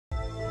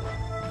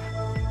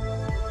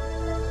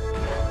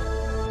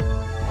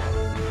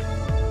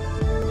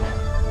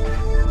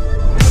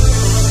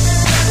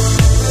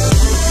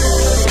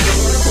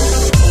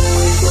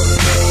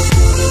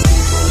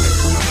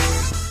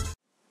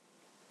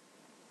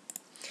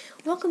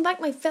Welcome back,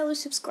 my fellow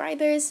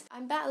subscribers.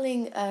 I'm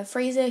battling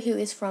Fraser, who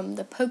is from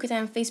the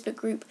Pokétown Facebook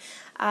group.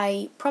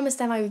 I promised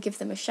them I would give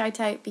them a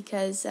shout out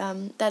because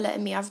they're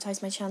letting me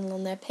advertise my channel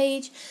on their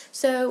page.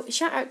 So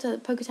shout out to the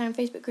Pokétown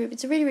Facebook group.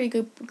 It's a really, really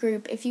good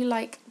group. If you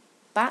like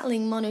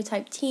battling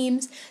monotype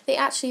teams, they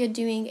actually are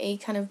doing a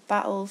kind of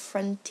battle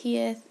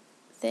frontier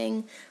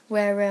thing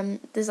where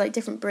there's like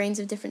different brains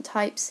of different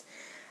types.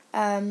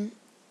 I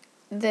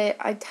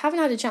haven't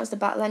had a chance to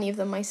battle any of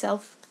them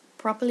myself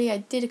properly. I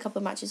did a couple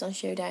of matches on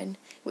Showdown,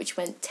 which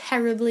went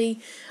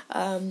terribly,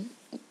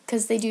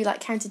 because they do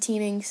like counter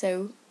teaming,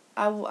 so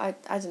I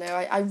don't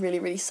know, I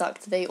really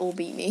sucked. They all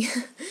beat me.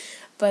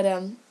 But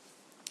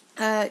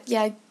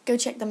yeah, go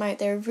check them out.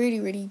 They're a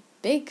really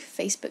big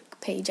Facebook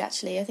page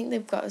actually. I think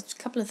they've got a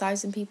couple of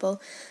thousand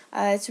people.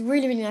 It's a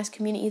really nice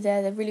community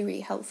there. They're really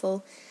really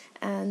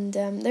and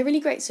they're really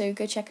great, so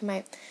go check them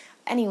out.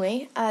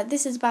 Anyway,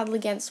 this is a battle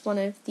against one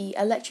of the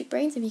electric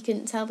brains, if you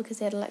couldn't tell, because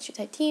they had an electric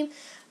type team.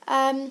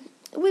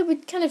 We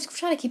would kind of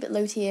try to keep it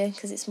low tier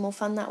because it's more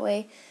fun that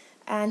way.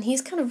 And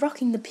he's kind of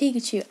rocking the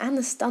Pikachu and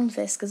the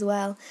Stunfisk as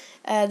well.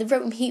 The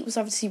Rotom Heat was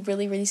obviously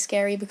really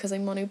scary because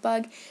I'm mono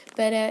bug,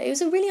 but it was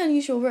a really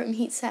unusual Rotom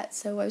Heat set,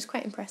 so I was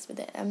quite impressed with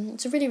it.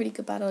 It's a really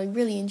good battle. I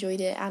really enjoyed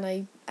it, and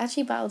I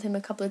actually battled him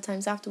a couple of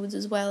times afterwards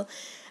as well.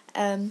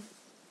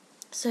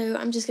 So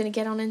I'm just going to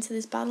get on into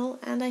this battle,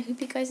 and I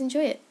hope you guys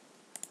enjoy it.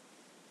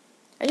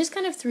 I just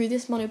kind of threw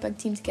this mono bug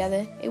team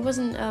together. It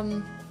wasn't,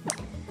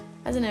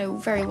 I don't know,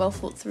 very well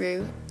thought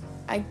through.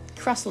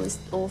 Crustle is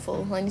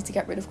awful. I need to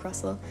get rid of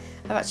Crustle.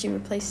 I've actually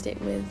replaced it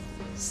with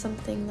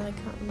something that I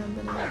can't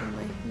remember now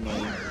in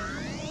my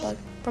bug.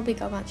 Probably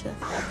Galvantula.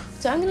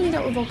 So I'm going to lead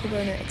out with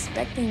Volcarona,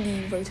 expecting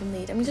the Rotom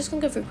lead. I'm just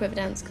going to go for a Quiver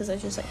Dance because I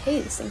was just like,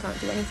 hey, this thing can't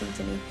do anything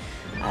to me.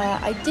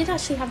 I did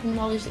actually have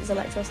knowledge that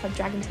Electros had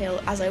Dragon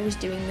Tail as I was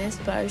doing this,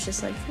 but I was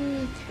just like,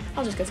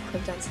 I'll just go for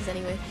Quiver Dances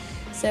anyway.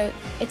 So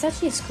it's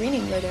actually a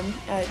screening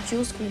Rotom,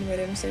 dual screen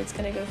Rotom, so it's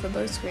going to go for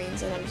both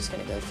screens, and I'm just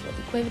going to go for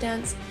the Quiver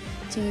Dance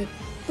to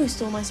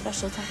boost all my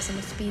special attacks and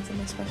my speeds and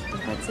my special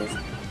defenses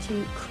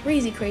to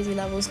crazy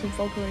levels, because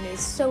Volcarona is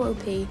so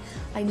OP.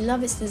 I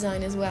love its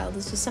design as well.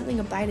 There's just something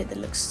about it that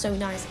looks so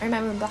nice. I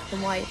remember in Black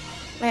and White,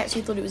 I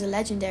actually thought it was a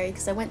legendary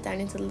because I went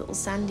down into the little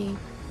sandy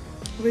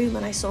room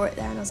and I saw it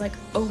there and I was like,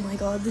 oh my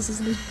god, this is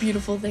the most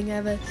beautiful thing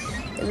ever.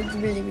 It looked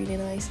really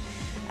nice.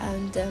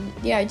 And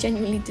yeah, I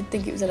genuinely did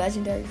think it was a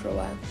legendary for a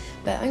while.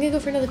 But I'm going to go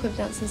for another Quick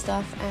Dance and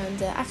stuff,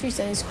 and after he's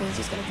done his screens,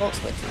 he's going to Volt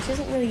Switch, which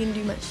isn't really going to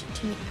do much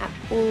to me at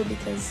all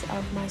because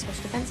of my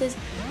special defenses.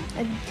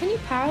 Can you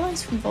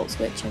paralyze from Volt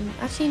Switch? I'm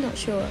actually not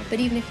sure, but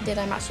even if you did,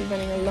 I'm actually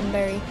running a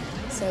Lumberry,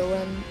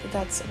 so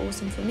that's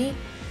awesome for me.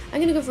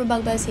 I'm going to go for a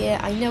Bugbears here.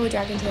 I know a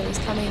Dragon Tail is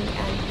coming,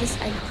 and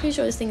I'm pretty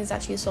sure this thing is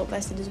actually Assault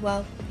Vested as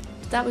well.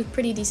 That was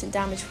pretty decent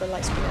damage for a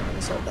Light Screen and an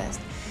Assault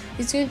Vest.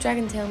 He's going to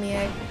Dragon Tail me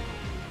out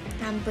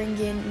and bring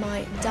in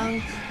my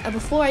Dung.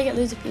 Before I get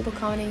loads of people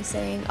commenting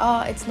saying,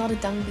 oh, it's not a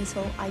Dung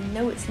Beetle. I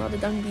know it's not a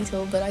Dung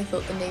Beetle, but I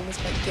thought the name was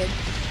quite good.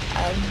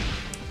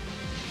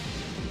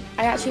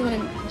 I actually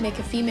want to make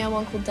a female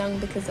one called Dung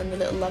because then the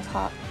little love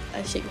heart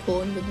shaped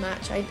horn would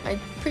match.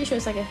 I'm pretty sure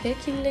it's like a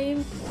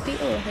Herculean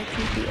Beetle or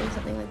Hercules Beetle or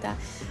something like that.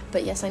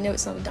 But yes, I know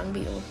it's not a Dung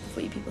Beetle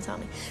before you people tell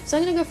me. So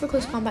I'm going to go for a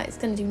close combat. It's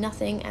going to do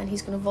nothing, and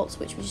he's going to Volt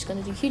Switch, which is going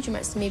to do huge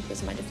amounts to me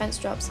because of my defense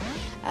drops.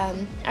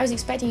 I was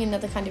expecting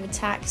another kind of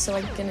attack, so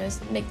I'm going to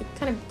make the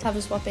kind of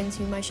cover swap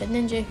into my Shed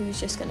Ninja,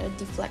 who's just going to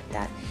deflect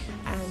that,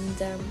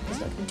 and it's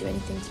not going to do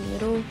anything to me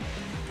at all.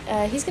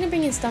 He's going to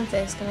bring in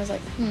Stunfisk, and I was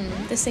like,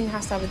 this thing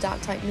has to have a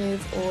Dark type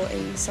move or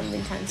a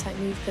something kind of type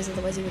move because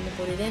otherwise he wouldn't have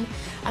brought it in.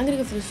 I'm going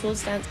to go for the Sword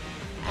Stance,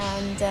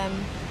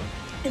 and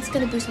it's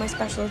going to boost my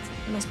special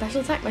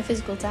attack, my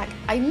physical attack.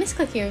 I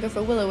misclick here and go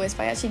for a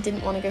Will-O-Wisp. I actually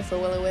didn't want to go for a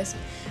Will-O-Wisp.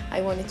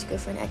 I wanted to go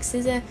for an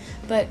X-Scissor,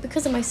 but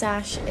because of my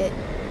sash, it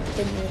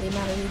didn't really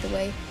matter either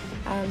way.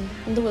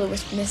 And the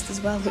Will-O-Wisp missed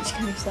as well, which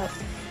kind of sucked.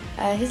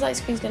 His light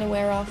screen's going to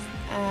wear off.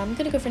 I'm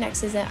going to go for an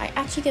X-Scissor. I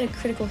actually get a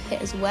critical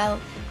hit as well.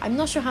 I'm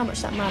not sure how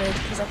much that mattered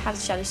because I had a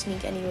Shadow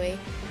Sneak anyway.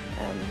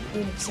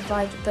 Even if I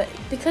survived, but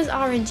because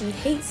RNG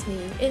hates me,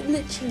 it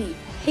literally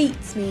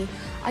hates me,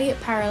 I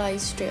get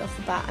paralyzed straight off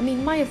the bat. I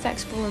mean, my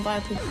effects for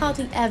Vileplume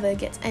hardly ever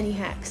gets any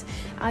hacks.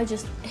 I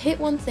just hit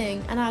one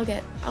thing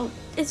and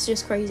it's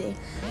just crazy.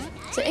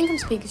 So in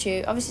comes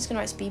Pikachu. Obviously it's going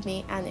to outspeed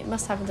me, and it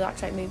must have a Dark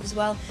type move as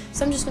well.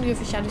 So I'm just going to go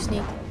for Shadow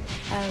Sneak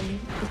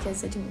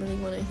because I didn't really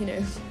want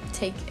to,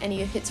 take any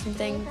hits from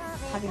thing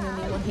having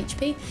only 1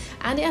 HP.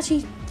 And it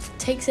actually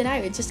takes it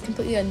out. It just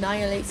completely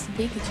annihilates the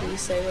Pikachu,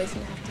 so I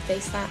didn't have to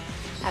face that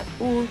at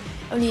all.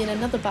 Only in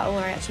another battle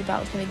where I actually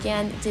battled him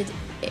again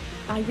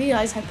I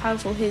realised how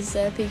powerful his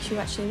Pikachu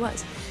actually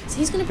was. So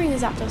he's going to bring the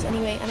Zapdos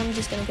anyway, and I'm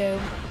just going to go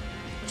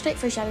straight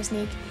for a Shadow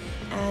Sneak,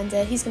 and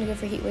he's going to go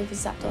for a Heat Wave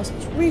with Zapdos,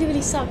 which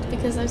really sucked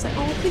because I was like,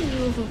 oh, couldn't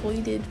you have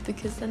avoided,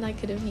 because then I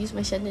could have used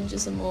my Shed Ninja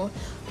some more.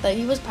 But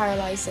he was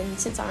paralysed, and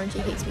since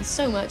RNG hates me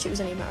so much, it was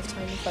only a matter of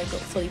time if I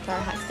got fully power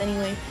hacked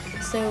anyway.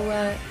 So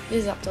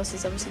this Zapdos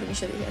is obviously going to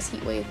show that he has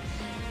Heat Wave,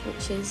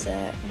 which is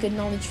good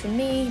knowledge for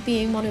me,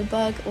 being mono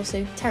bug,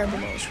 also terrible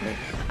knowledge for me.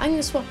 I'm going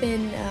to swap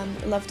in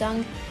Love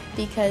Dung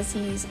because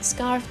he's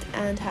scarfed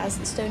and has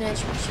the Stone Edge,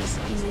 which is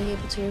easily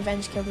able to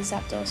revenge kill the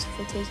Zapdos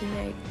for taking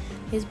out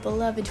his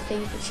beloved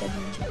favourite Shed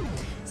Ninja.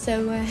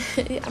 So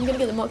I'm going to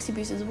get the Moxie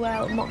boost as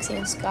well. Moxie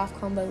and Scarf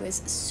combo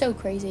is so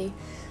crazy.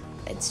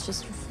 It's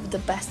just the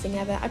best thing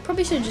ever. I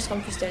probably should have just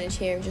gone for Stone Edge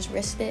here and just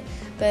risked it,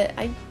 but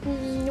I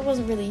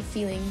wasn't really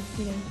feeling,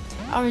 you know,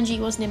 RNG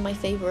wasn't in my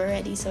favour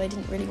already, so I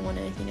didn't really want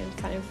to, you know,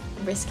 kind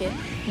of risk it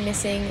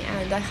missing,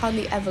 and I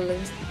hardly ever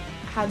land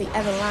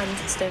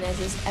Stone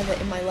Edges ever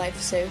in my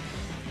life, so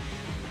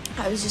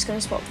I was just going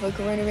to swap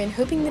Volcarona in,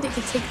 hoping that it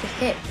could take the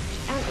hit,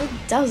 and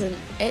it doesn't.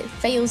 It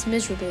fails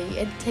miserably.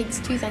 It takes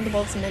 2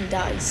 Thunderbolts and then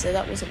dies, so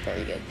that wasn't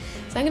very good.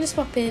 So I'm going to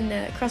swap in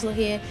Crustle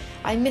here.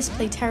 I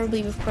misplayed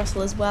terribly with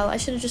Crustle as well. I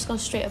should have just gone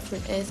straight up for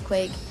an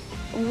Earthquake.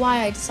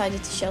 Why I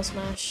decided to Shell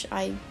Smash,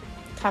 I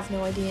have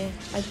no idea.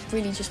 I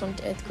really just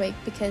wanted Earthquake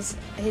because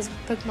his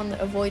Pokemon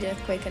that avoid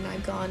Earthquake are now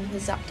gone.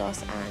 His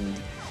Zapdos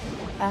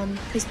and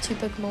his 2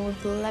 Pokemon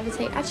with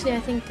Levitate. Actually,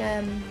 I think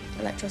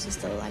Electros is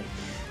still alive.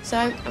 So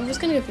I'm just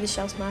going to go for the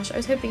Shell Smash. I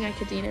was hoping I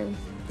could, you know,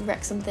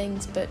 wreck some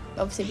things, but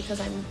obviously because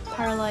I'm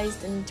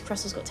paralysed and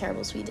Crustle's got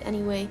terrible speed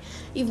anyway,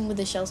 even with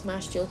the Shell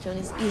Smash, Jolteon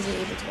is easily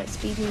able to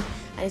outspeed me,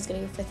 and he's going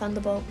to go for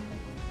Thunderbolt.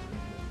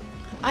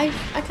 I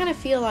kind of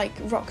feel like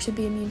Rock should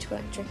be immune to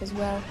Electric as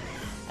well,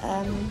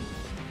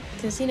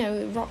 because, you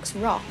know, Rock's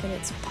Rock and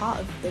it's part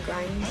of the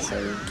grind,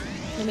 so,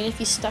 I mean, if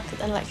you stuck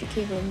an Electric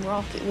Cable in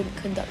Rock, it wouldn't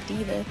conduct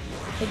either.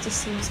 It just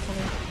seems kind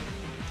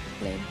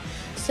of lame.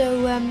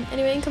 So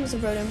anyway, in comes the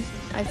Rotom.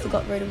 I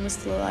forgot Rotom was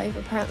still alive.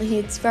 Apparently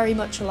it's very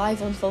much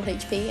alive on full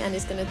HP and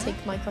is going to take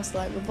my Crustle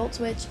out with Volt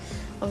Switch.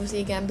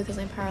 Obviously again because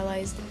I'm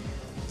paralysed.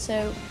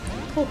 So,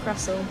 poor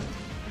Crustle.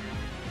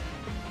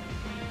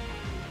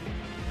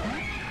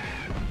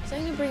 So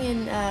I'm going to bring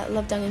in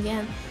Love Dung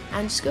again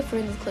and just go for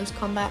another Close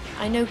Combat.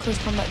 I know Close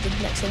Combat did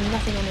next to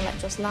nothing on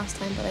Electros last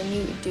time, but I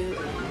knew it would do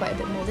quite a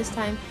bit more this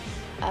time.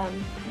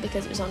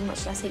 Because it was on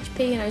much less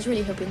HP, and I was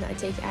really hoping that I'd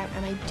take it out,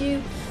 and I do,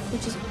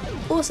 which is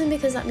awesome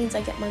because that means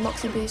I get my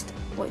Moxie boost,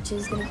 which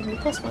is going to give me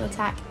 +1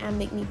 attack and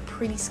make me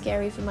pretty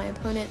scary for my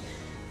opponent.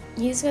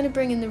 He's going to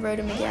bring in the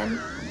Rotom again,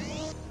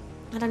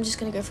 and I'm just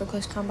going to go for a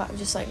Close Combat. I'm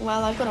just like,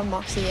 well, I've got a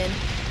Moxie in,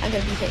 I'm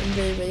going to be hitting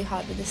really, really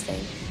hard with this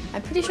thing.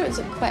 I'm pretty sure it's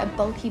quite a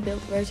bulky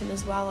built Rotom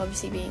as well,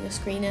 obviously being a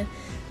screener.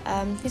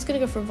 He's going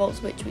to go for a Volt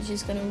Switch, which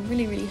is going to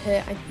really, really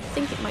hurt. I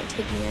think it might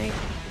take me out.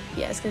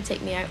 Yeah, it's going to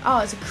take me out. Oh,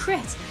 it's a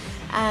crit!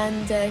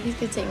 And he's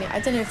going to take me out. I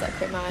don't know if that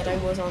crit mattered. I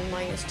was on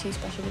 -2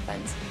 special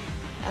defense.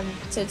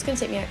 So it's going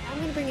to take me out. I'm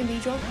going to bring in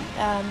V-Draw.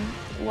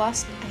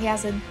 A.W.E.S.O.M.E, he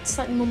has a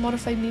slightly more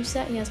modified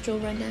moveset. He has Dual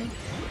Run now.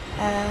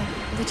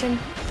 Which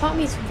part of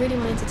me is really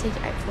wanting to take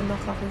it out for a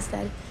knockoff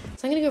instead.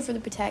 So I'm going to go for the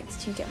Protect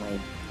to get my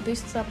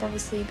boosts up,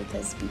 obviously,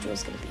 because V-Draw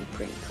is going to be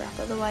pretty crap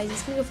otherwise.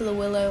 He's going to go for the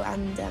Willow,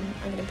 and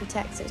I'm going to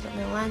Protect, so it's not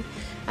going to land.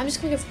 I'm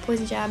just going to go for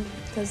Poison Jab,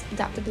 because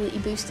Adaptability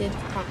boosted,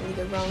 can't really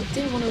go wrong.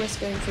 Didn't want to risk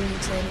going for a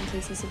U-turn in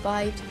case he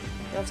survived,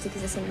 obviously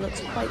because this thing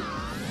looks quite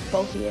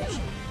bulky-ish,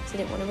 so I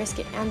didn't want to risk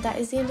it. And that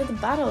is the end of the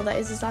battle. That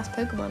is his last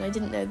Pokemon. I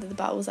didn't know that the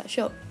battle was that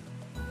short.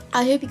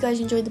 I hope you guys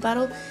enjoyed the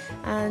battle,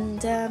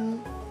 and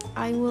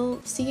I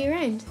will see you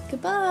around.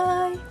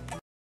 Goodbye!